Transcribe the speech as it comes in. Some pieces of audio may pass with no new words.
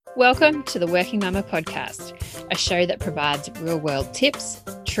Welcome to the Working Mama Podcast, a show that provides real-world tips,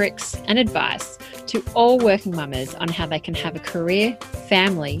 tricks, and advice to all working mamas on how they can have a career,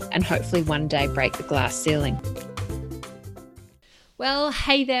 family, and hopefully one day break the glass ceiling. Well,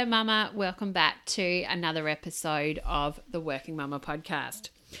 hey there, Mama. Welcome back to another episode of the Working Mama Podcast.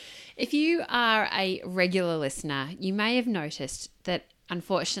 If you are a regular listener, you may have noticed that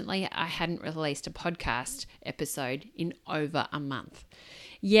unfortunately I hadn't released a podcast episode in over a month.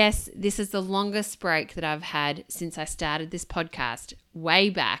 Yes, this is the longest break that I've had since I started this podcast way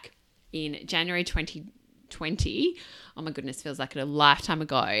back in January 2020. Oh my goodness, feels like a lifetime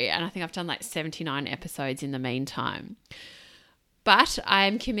ago. And I think I've done like 79 episodes in the meantime. But I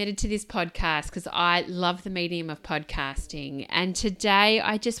am committed to this podcast because I love the medium of podcasting. And today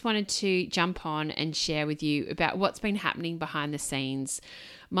I just wanted to jump on and share with you about what's been happening behind the scenes,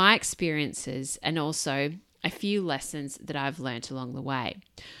 my experiences, and also a few lessons that I've learnt along the way.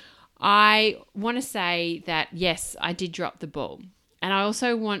 I want to say that, yes, I did drop the ball. And I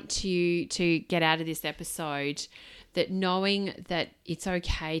also want you to get out of this episode that knowing that it's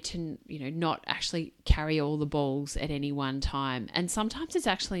okay to, not actually carry all the balls at any one time. And sometimes it's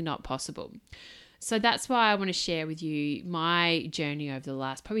actually not possible. So that's why I want to share with you my journey over the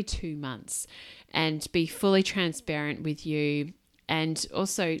last probably 2 months and be fully transparent with you and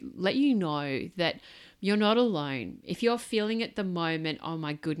also let you know that you're not alone. If you're feeling at the moment, oh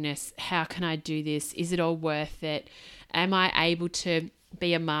my goodness, how can I do this? Is it all worth it? Am I able to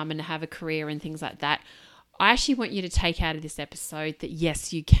be a mum and have a career and things like that? I actually want you to take out of this episode that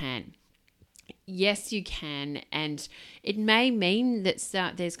yes, you can. Yes, you can. And it may mean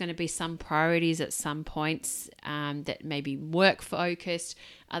that there's going to be some priorities at some points that may be work focused.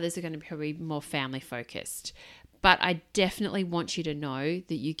 Others are going to be probably more family focused. But I definitely want you to know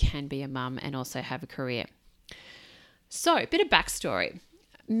that you can be a mum and also have a career. So, a bit of backstory.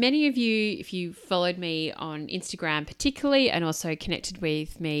 Many of you, if you followed me on Instagram particularly and also connected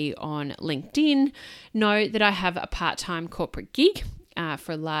with me on LinkedIn, know that I have a part-time corporate gig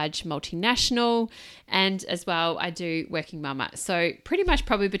for a large multinational, and as well I do Working Mama. So pretty much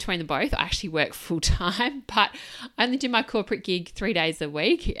probably between the both, I actually work full-time, but I only do my corporate gig 3 days a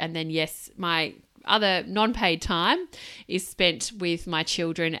week. And then yes, my other non-paid time is spent with my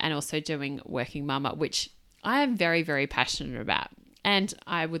children and also doing Working Mama, which I am very, very passionate about. And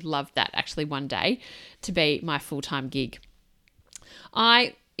I would love that actually one day to be my full-time gig.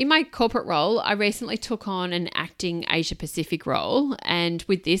 In my corporate role, I recently took on an acting Asia Pacific role, and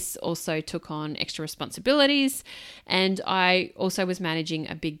with this also took on extra responsibilities. And I also was managing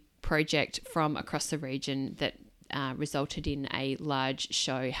a big project from across the region that resulted in a large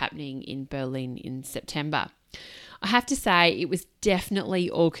show happening in Berlin in September. I have to say it was definitely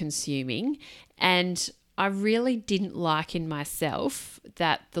all-consuming, and I really didn't like in myself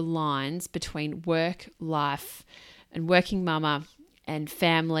that the lines between work, life, and working mama and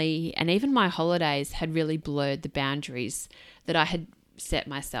family and even my holidays had really blurred the boundaries that I had set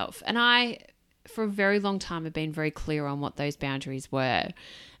myself. And I, for a very long time, have been very clear on what those boundaries were.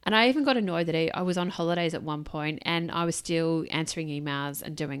 And I even got annoyed that I was on holidays at one point and I was still answering emails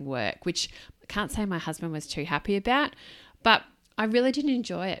and doing work, which I can't say my husband was too happy about, but I really didn't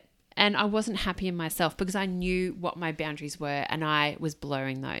enjoy it. And I wasn't happy in myself because I knew what my boundaries were and I was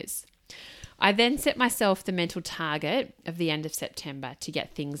blurring those. I then set myself the mental target of the end of September to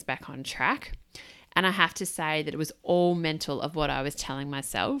get things back on track. And I have to say that it was all mental of what I was telling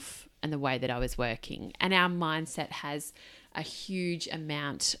myself and the way that I was working. And our mindset has a huge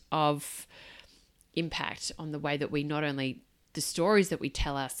amount of impact on the way that we not only the stories that we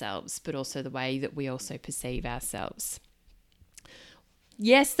tell ourselves, but also the way that we also perceive ourselves.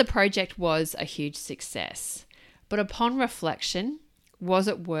 Yes, the project was a huge success, but upon reflection, was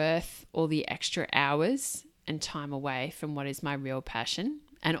it worth all the extra hours and time away from what is my real passion?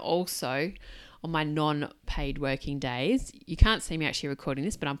 And also on my non-paid working days, you can't see me actually recording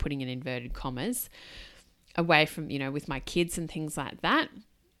this, but I'm putting in inverted commas, away from, with my kids and things like that.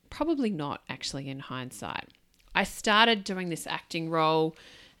 Probably not actually in hindsight. I started doing this acting role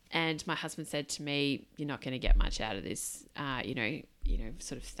and my husband said to me, you're not going to get much out of this,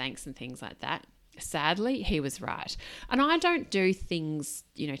 sort of thanks and things like that. Sadly, he was right. And I don't do things,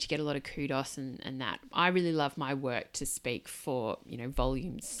 to get a lot of kudos and that. I really love my work to speak for,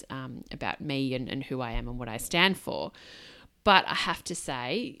 volumes about me and who I am and what I stand for. But I have to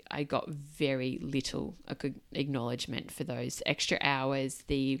say, I got very little acknowledgement for those extra hours,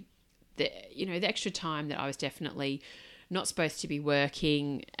 the extra time that I was definitely not supposed to be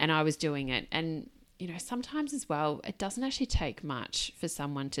working and I was doing it. And sometimes as well, it doesn't actually take much for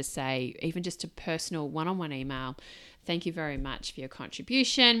someone to say, even just a personal one-on-one email, thank you very much for your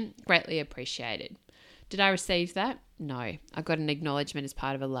contribution, greatly appreciated. Did I receive that? No. I got an acknowledgement as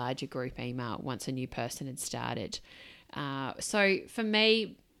part of a larger group email once a new person had started. So for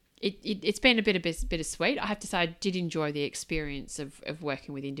me, it's been a bit of bittersweet. I have to say I did enjoy the experience of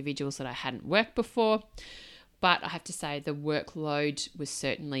working with individuals that I hadn't worked before. But I have to say the workload was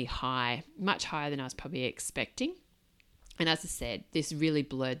certainly high, much higher than I was probably expecting. And as I said, this really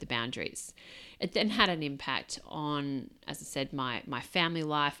blurred the boundaries. It then had an impact on, as I said, my family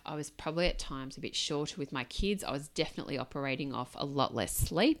life. I was probably at times a bit shorter with my kids. I was definitely operating off a lot less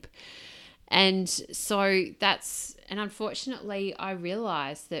sleep. And so and unfortunately, I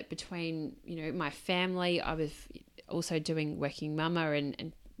realized that between, my family, I was also doing Working Mama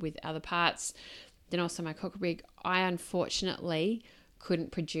and with other parts, then also my corporate gig, I unfortunately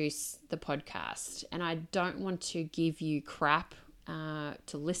couldn't produce the podcast. And I don't want to give you crap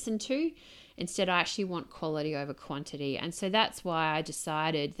to listen to. Instead, I actually want quality over quantity. And so that's why I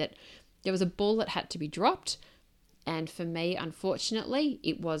decided that there was a ball that had to be dropped. And for me, unfortunately,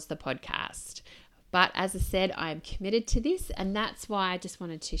 it was the podcast. But as I said, I am committed to this. And that's why I just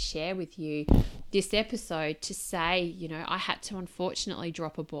wanted to share with you this episode to say, I had to unfortunately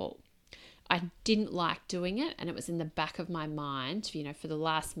drop a ball. I didn't like doing it, and it was in the back of my mind, for the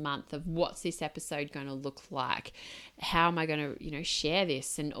last month of what's this episode going to look like? How am I going to, share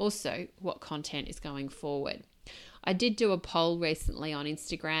this? And also what content is going forward. I did do a poll recently on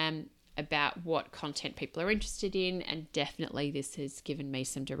Instagram about what content people are interested in, and definitely this has given me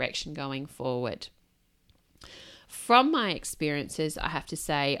some direction going forward. From my experiences, I have to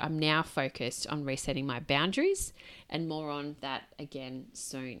say I'm now focused on resetting my boundaries, and more on that again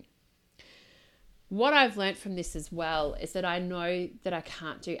soon. What I've learned from this as well is that I know that I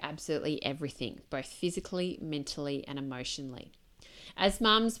can't do absolutely everything, both physically, mentally, and emotionally. As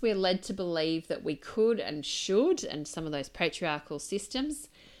mums, we're led to believe that we could and should, and some of those patriarchal systems,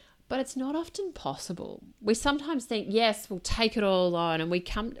 but it's not often possible. We sometimes think, yes, we'll take it all on, and we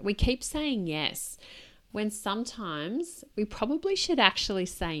keep saying yes, when sometimes we probably should actually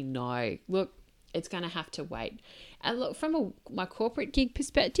say no. Look, it's going to have to wait. And look, from my corporate gig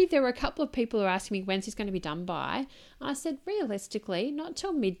perspective, there were a couple of people who were asking me, when's this going to be done by? And I said, realistically, not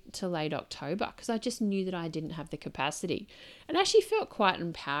till mid to late October, because I just knew that I didn't have the capacity. And actually felt quite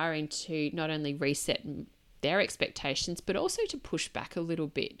empowering to not only reset their expectations, but also to push back a little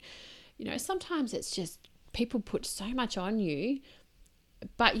bit. Sometimes it's just people put so much on you,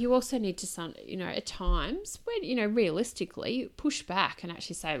 but you also need to, at times when, realistically push back and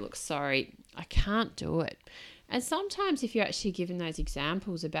actually say, look, sorry, I can't do it. And sometimes if you're actually given those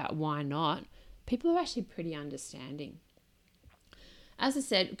examples about why not, people are actually pretty understanding. As I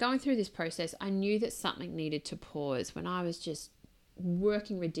said, going through this process, I knew that something needed to pause when I was just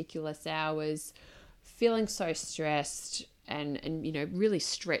working ridiculous hours, feeling so stressed and really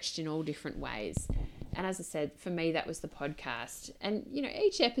stretched in all different ways. And as I said, for me, that was the podcast. And,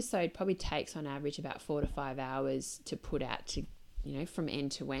 each episode probably takes on average about 4 to 5 hours to put out to, from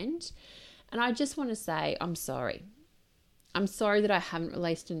end to end. And I just want to say, I'm sorry. I'm sorry that I haven't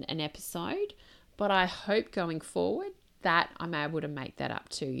released an episode, but I hope going forward that I'm able to make that up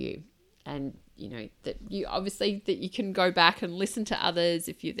to you. And, that you can go back and listen to others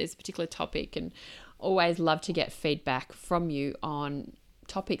if there's a particular topic, and always love to get feedback from you on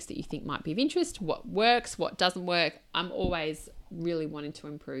topics that you think might be of interest, what works, what doesn't work. I'm always really wanting to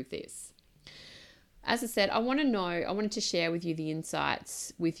improve this. As I said, I wanted to share with you the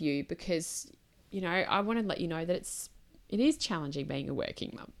insights with you because, I want to let you know that it is challenging being a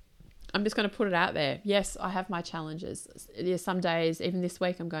working mum. I'm just going to put it out there. Yes, I have my challenges. There's some days, even this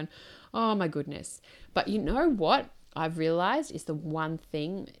week, I'm going, oh my goodness. But you know what I've realized is the one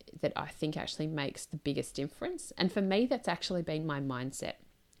thing that I think actually makes the biggest difference. And for me, that's actually been my mindset.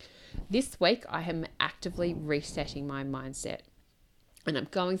 This week, I am actively resetting my mindset. And I'm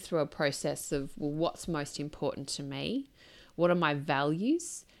going through a process of, well, what's most important to me? What are my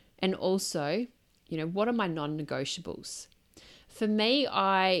values? And also, what are my non-negotiables? For me,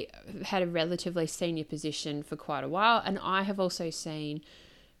 I had a relatively senior position for quite a while, and I have also seen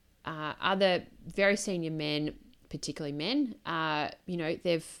other very senior men, particularly men,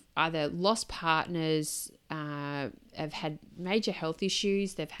 they've either lost partners, have had major health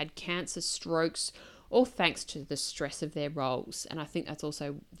issues, they've had cancer, strokes, all thanks to the stress of their roles. And I think that's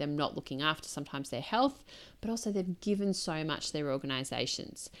also them not looking after sometimes their health, but also they've given so much to their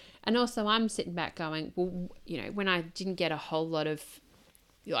organizations. And also I'm sitting back going, well, when I didn't get a whole lot of,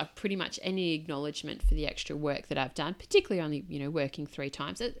 pretty much any acknowledgement for the extra work that I've done, particularly only, working 3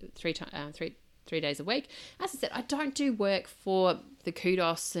 3 days a week. As I said, I don't do work for the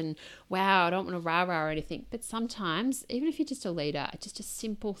kudos and wow, I don't want to rah-rah or anything. But sometimes, even if you're just a leader, just a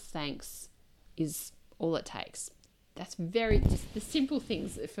simple thanks is all it takes. That's just the simple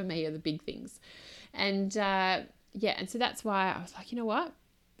things for me are the big things. And and so that's why I was like, you know what?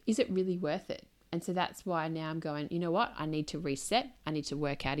 Is it really worth it? And so that's why now I'm going, you know what? I need to reset. I need to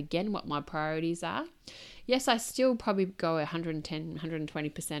work out again what my priorities are. Yes, I still probably go 110,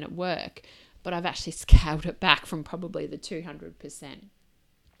 120% at work, but I've actually scaled it back from probably the 200%.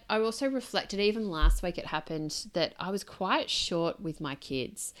 I also reflected, even last week it happened, that I was quite short with my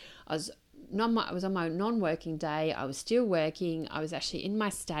kids. I was on my non-working day. I was still working. I was actually in my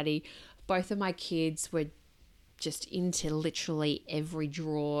study. Both of my kids were just into literally every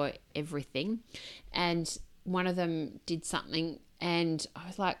drawer, everything. And one of them did something and I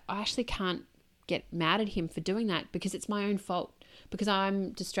was like, I actually can't get mad at him for doing that because it's my own fault, because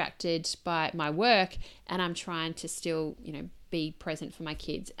I'm distracted by my work and I'm trying to still, be present for my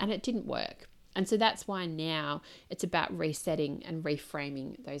kids, and it didn't work. And so that's why now it's about resetting and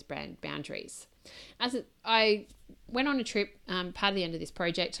reframing those brand boundaries. I went on a trip, part of the end of this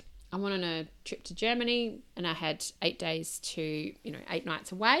project, I went on a trip to Germany and I had 8 days to, 8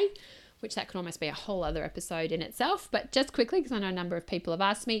 nights away, which that could almost be a whole other episode in itself. But just quickly, because I know a number of people have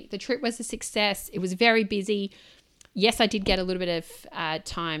asked me, the trip was a success. It was very busy. Yes, I did get a little bit of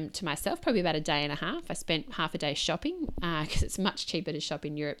time to myself, probably about a day and a half. I spent half a day shopping because it's much cheaper to shop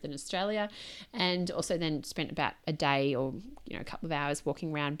in Europe than Australia. And also then spent about a day or, a couple of hours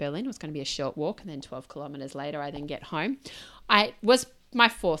walking around Berlin. It was going to be a short walk. And then 12 kilometers later, I then get home. I was my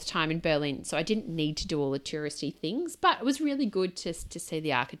 4th time in Berlin, so I didn't need to do all the touristy things, but it was really good to see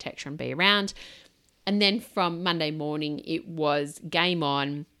the architecture and be around. And then from Monday morning, it was game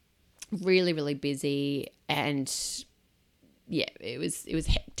on, really, really busy, and yeah, it was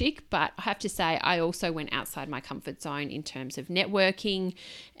hectic. But I have to say, I also went outside my comfort zone in terms of networking,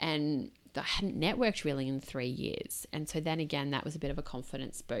 and I hadn't networked really in 3 years. And so then again, that was a bit of a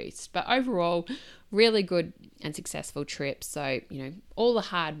confidence boost. But overall, really good and successful trip. So, all the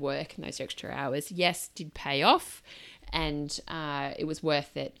hard work and those extra hours, yes, did pay off, and it was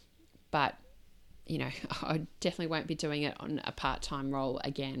worth it. But, I definitely won't be doing it on a part-time role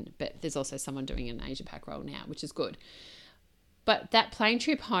again. But there's also someone doing an Asia Pac role now, which is good. But that plane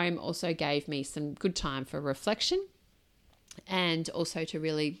trip home also gave me some good time for reflection and also to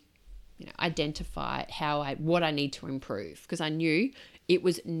really identify what I need to improve, because I knew it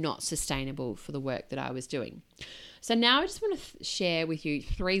was not sustainable for the work that I was doing. So now I just want to share with you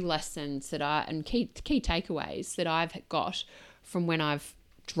 3 lessons and key takeaways that I've got from when I've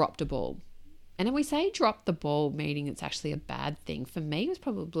dropped a ball. And then we say drop the ball, meaning it's actually a bad thing. For me, it was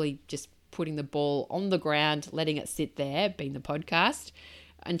probably just putting the ball on the ground, letting it sit there, being the podcast,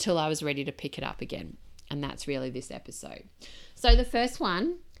 until I was ready to pick it up again. And that's really this episode. So the first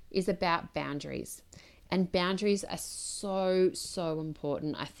one is about boundaries. And boundaries are so, so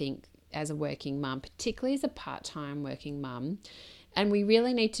important, I think, as a working mum, particularly as a part-time working mum. And we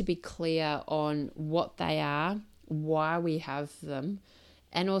really need to be clear on what they are, why we have them,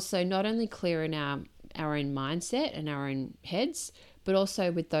 and also not only clear in our own mindset and our own heads, but also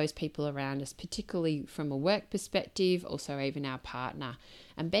with those people around us, particularly from a work perspective, also even our partner.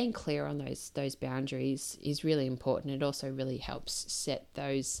 And being clear on those boundaries is really important. It also really helps set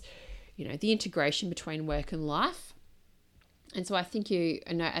those, the integration between work and life. And so I think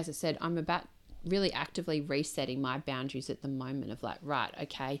as I said, I'm about really actively resetting my boundaries at the moment of like, right,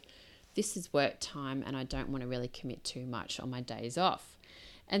 okay, this is work time and I don't want to really commit too much on my days off.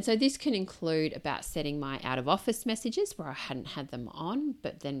 And so this can include about setting my out of office messages where I hadn't had them on,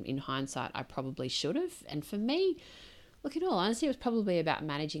 but then in hindsight, I probably should have. And for me, look, in all honesty, it was probably about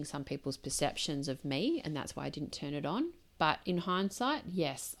managing some people's perceptions of me, and that's why I didn't turn it on. But in hindsight,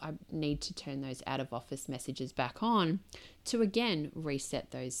 yes, I need to turn those out of office messages back on to again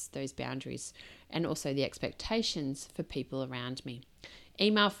reset those boundaries and also the expectations for people around me.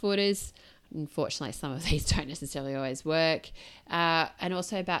 Email footers. Unfortunately, some of these don't necessarily always work. And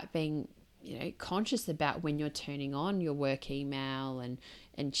also about being, conscious about when you're turning on your work email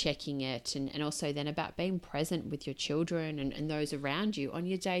and checking it. And also then about being present with your children and those around you on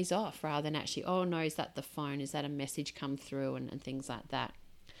your days off, rather than actually, oh no, is that the phone? Is that a message come through? And things like that.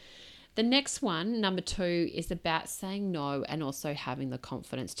 The next one, number 2, is about saying no and also having the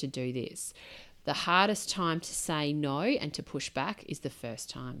confidence to do this. The hardest time to say no and to push back is the first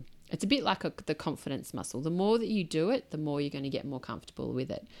time. It's a bit like the confidence muscle. The more that you do it, the more you're going to get more comfortable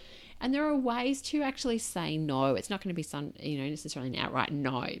with it. And there are ways to actually say no. It's not going to be necessarily an outright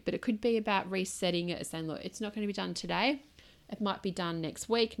no, but it could be about resetting it and saying, look, it's not going to be done today. It might be done next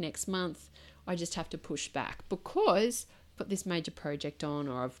week, next month, I just have to push back because I've got this major project on,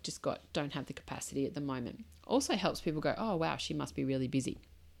 or I've just don't have the capacity at the moment. Also helps people go, oh, wow, she must be really busy.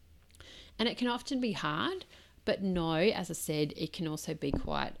 And it can often be hard, but no, as I said, it can also be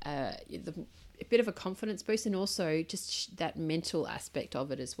quite a bit of a confidence boost, and also just that mental aspect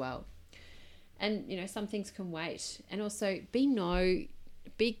of it as well. And, some things can wait. And also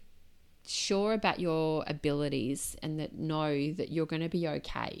be sure about your abilities, and know that you're going to be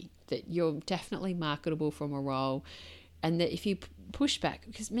okay, that you're definitely marketable from a role, and that if you push back,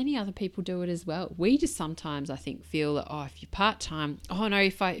 because many other people do it as well. We just sometimes, I think, feel that, if you're part-time, oh no,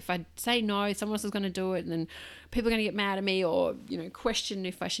 if I say no, someone else is going to do it, and then people are going to get mad at me, or, question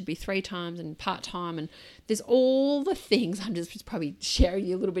if I should be 3 times and part-time. And there's all the things. I'm just probably sharing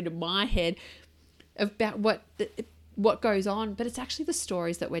you a little bit of my head about what goes on, but it's actually the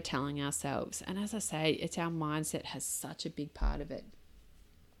stories that we're telling ourselves. And as I say, it's our mindset has such a big part of it.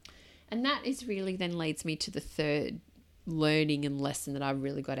 And that is really then leads me to the third learning and lesson that I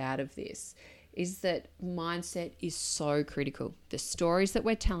really got out of this, is that mindset is so critical. The stories that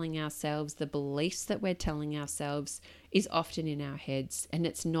we're telling ourselves, the beliefs that we're telling ourselves is often in our heads, and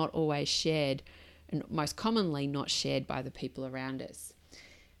it's not always shared, and most commonly not shared by the people around us.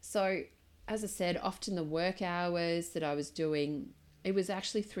 So as I said, often the work hours that I was doing, it was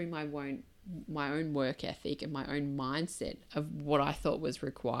actually through my own work ethic and my own mindset of what I thought was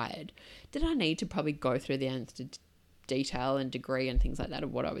required. Did I need to probably go through the nth detail and degree and things like that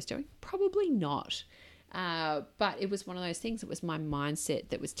of what I was doing? Probably not. But it was one of those things. It was my mindset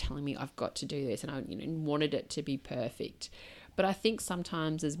that was telling me I've got to do this, and I wanted it to be perfect. But I think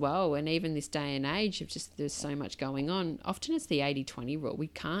sometimes as well, and even this day and age of just there's so much going on, often it's the 80-20 rule. We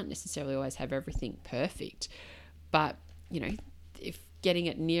can't necessarily always have everything perfect. But, if getting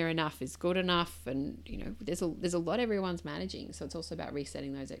it near enough is good enough, and, there's a lot everyone's managing. So it's also about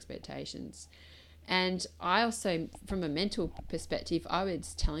resetting those expectations. And I also, from a mental perspective, I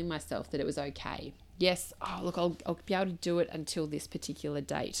was telling myself that it was okay. Yes, I'll be able to do it until this particular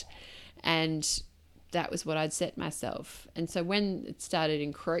date. And that was what I'd set myself. And so when it started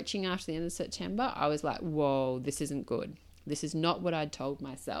encroaching after the end of September, I was like, whoa, this isn't good. This is not what I'd told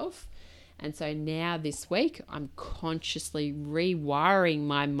myself. And so now this week, I'm consciously rewiring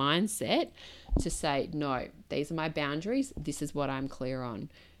my mindset to say, no, these are my boundaries. This is what I'm clear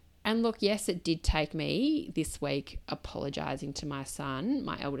on. And look, yes, it did take me this week apologizing to my son,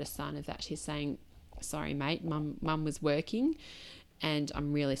 my eldest son, of that. She's saying, sorry, mate, mum was working, and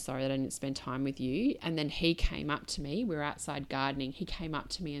I'm really sorry that I didn't spend time with you. And then he came up to me. We were outside gardening. He came up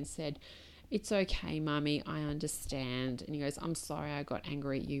to me and said, it's okay, Mummy, I understand. And he goes, I'm sorry I got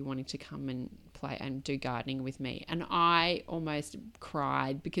angry at you wanting to come and play and do gardening with me. And I almost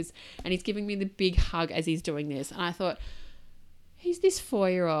cried and he's giving me the big hug as he's doing this. And I thought, he's this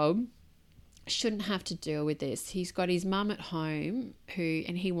 4-year-old, shouldn't have to deal with this. He's got his mum at home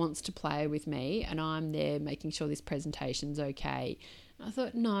and he wants to play with me, and I'm there making sure this presentation's okay. And I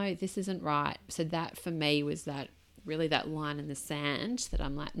thought, no, this isn't right. So that for me was that line in the sand that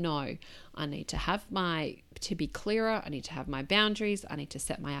I'm like, no, I need to be clearer. I need to have my boundaries. I need to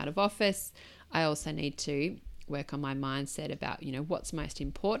set my out of office. I also need to work on my mindset about, what's most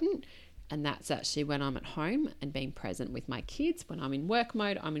important. And that's actually when I'm at home and being present with my kids. When I'm in work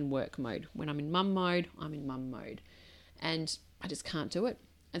mode, I'm in work mode. When I'm in mum mode, I'm in mum mode. And I just can't do it.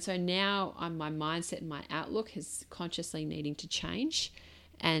 And so now my mindset and my outlook is consciously needing to change.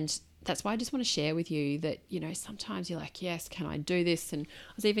 And that's why I just want to share with you that, sometimes you're like, yes, can I do this? And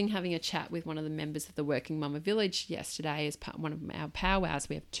I was even having a chat with one of the members of the Working Mama Village yesterday as one of our powwows.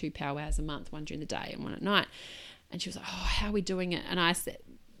 We have 2 powwows a month, one during the day and one at night. And she was like, oh, how are we doing it? And I said,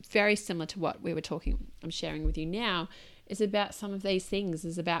 very similar to what I'm sharing with you now, is about some of these things,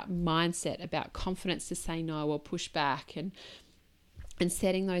 is about mindset, about confidence to say no or push back, and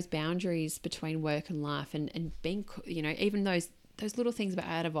setting those boundaries between work and life, and being, even those little things about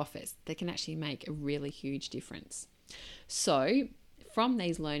out of office, they can actually make a really huge difference. So from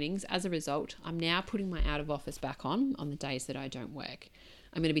these learnings, as a result, I'm now putting my out of office back on the days that I don't work.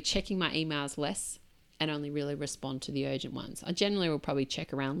 I'm going to be checking my emails less and only really respond to the urgent ones. I generally will probably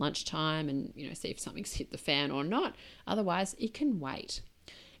check around lunchtime and, see if something's hit the fan or not. Otherwise, it can wait.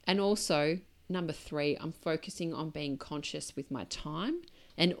 And also, number 3, I'm focusing on being conscious with my time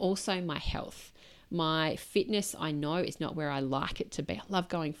and also my health. My fitness, I know, is not where I like it to be. I love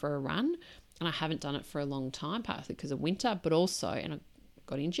going for a run, and I haven't done it for a long time, partly because of winter, but also, and I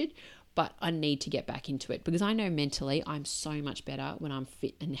got injured, but I need to get back into it because I know mentally I'm so much better when I'm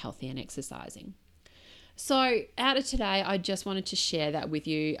fit and healthy and exercising. So out of today, I just wanted to share that with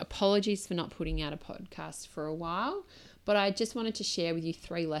you. Apologies for not putting out a podcast for a while, But I just wanted to share with you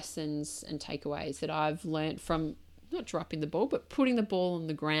 3 lessons and takeaways that I've learned from not dropping the ball, but putting the ball on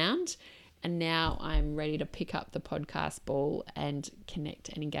the ground. And now I'm ready to pick up the podcast ball and connect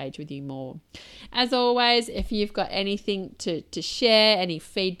and engage with you more. As always, if you've got anything to share, any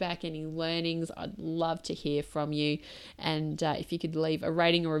feedback, any learnings, I'd love to hear from you. And if you could leave a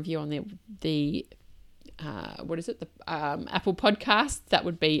rating or review on the Apple Podcast, that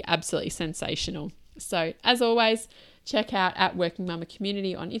would be absolutely sensational. So as always, check out @Working Mama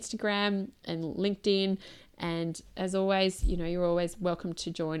Community on Instagram and LinkedIn. And as always, you're always welcome to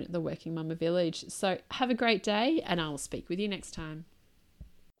join the Working Mama Village. So have a great day, and I'll speak with you next time.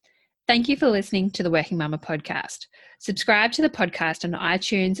 Thank you for listening to the Working Mama podcast. Subscribe to the podcast on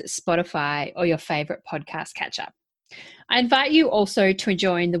iTunes, Spotify, or your favorite podcast catcher. I invite you also to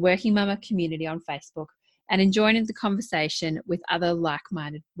join the Working Mama community on Facebook and join in the conversation with other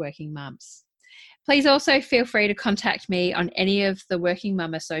like-minded working mums. Please also feel free to contact me on any of the Working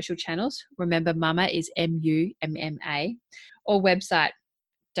Mama social channels. Remember, Mama is MUMMA, or website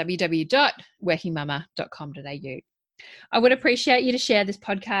www.workingmama.com.au. I would appreciate you to share this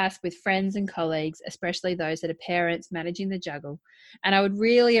podcast with friends and colleagues, especially those that are parents managing the juggle. And I would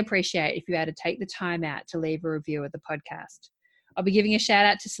really appreciate if you had to take the time out to leave a review of the podcast. I'll be giving a shout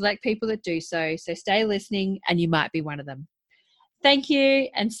out to select people that do so stay listening and you might be one of them. Thank you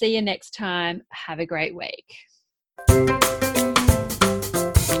and see you next time. Have a great week.